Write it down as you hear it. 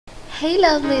Hey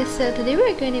lovelies, so today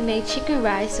we're going to make chicken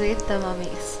rice with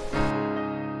Thermomix.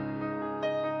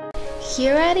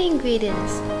 Here are the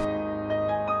ingredients.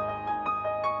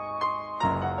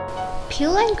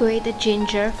 Peel and grate the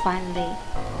ginger finely.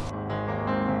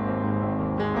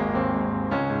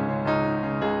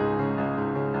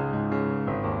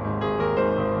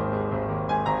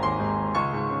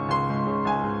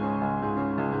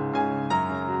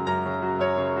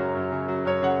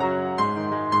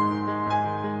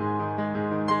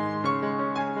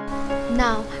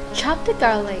 Now, chop the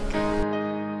garlic.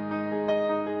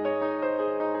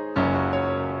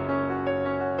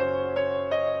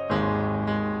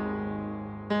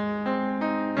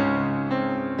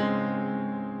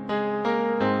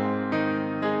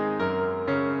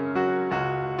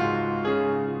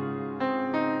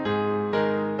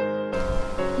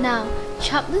 Now,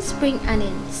 chop the spring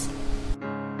onions.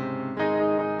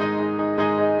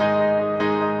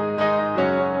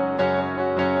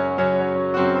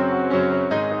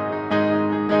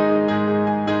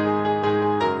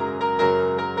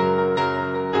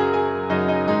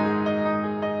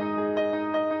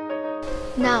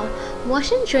 Now,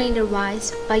 wash and drain the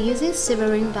rice by using a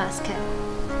sievering basket.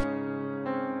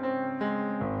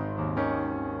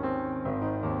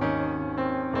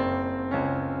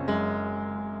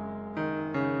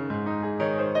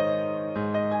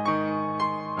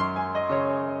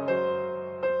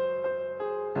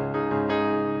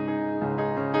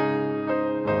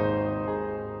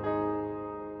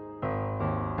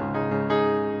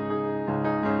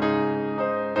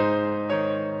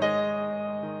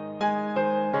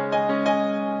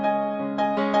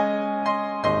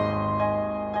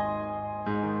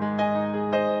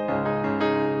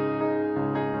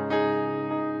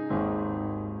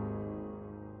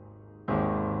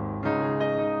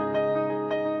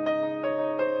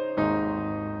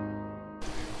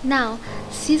 Now,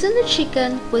 season the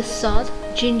chicken with salt,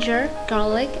 ginger,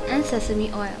 garlic, and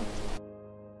sesame oil.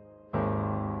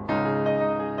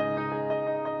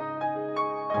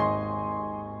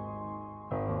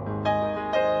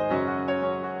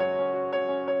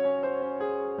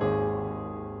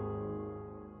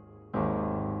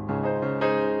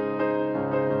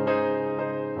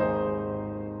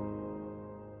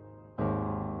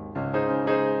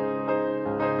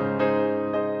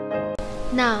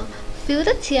 Now, fill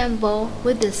the tin bowl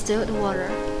with distilled water.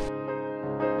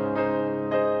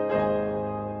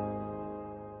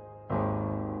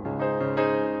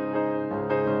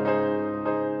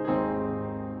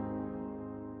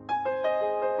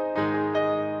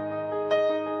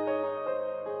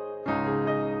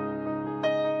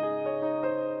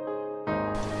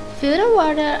 Fill the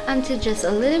water until just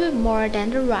a little bit more than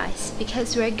the rice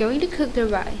because we are going to cook the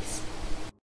rice.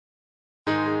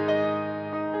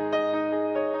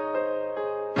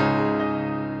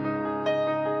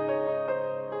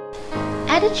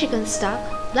 Add the chicken stock,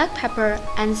 black pepper,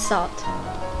 and salt.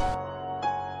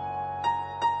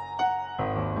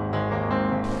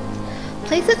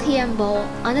 Place the tin bowl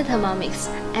on the Thermomix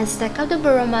and stack up the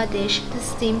Veroma dish to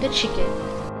steam the chicken.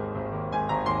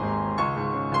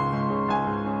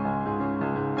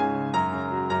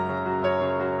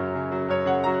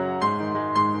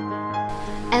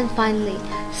 And finally,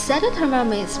 set the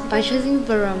Thermomix by choosing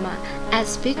Veroma at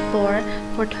speed 4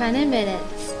 for 20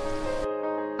 minutes.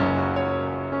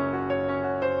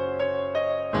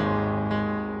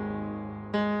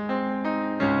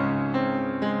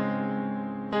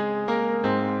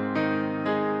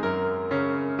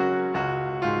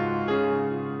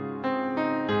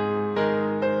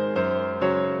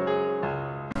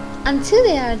 Until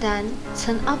they are done,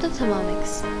 turn off the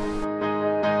Thermomix.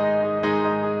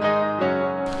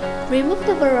 Remove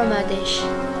the Veroma dish.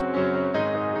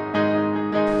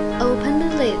 Open the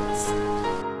lids.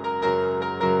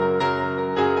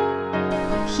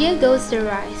 Here goes the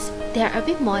rice. They are a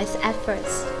bit moist at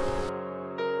first.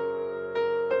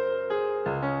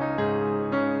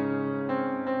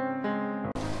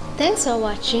 Thanks for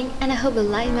watching, and I hope you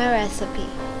like my recipe.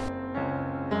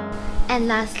 And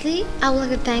lastly, I would like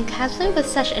to thank Kathleen for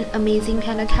such an amazing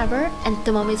piano cover and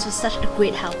Thermomix for such a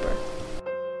great helper.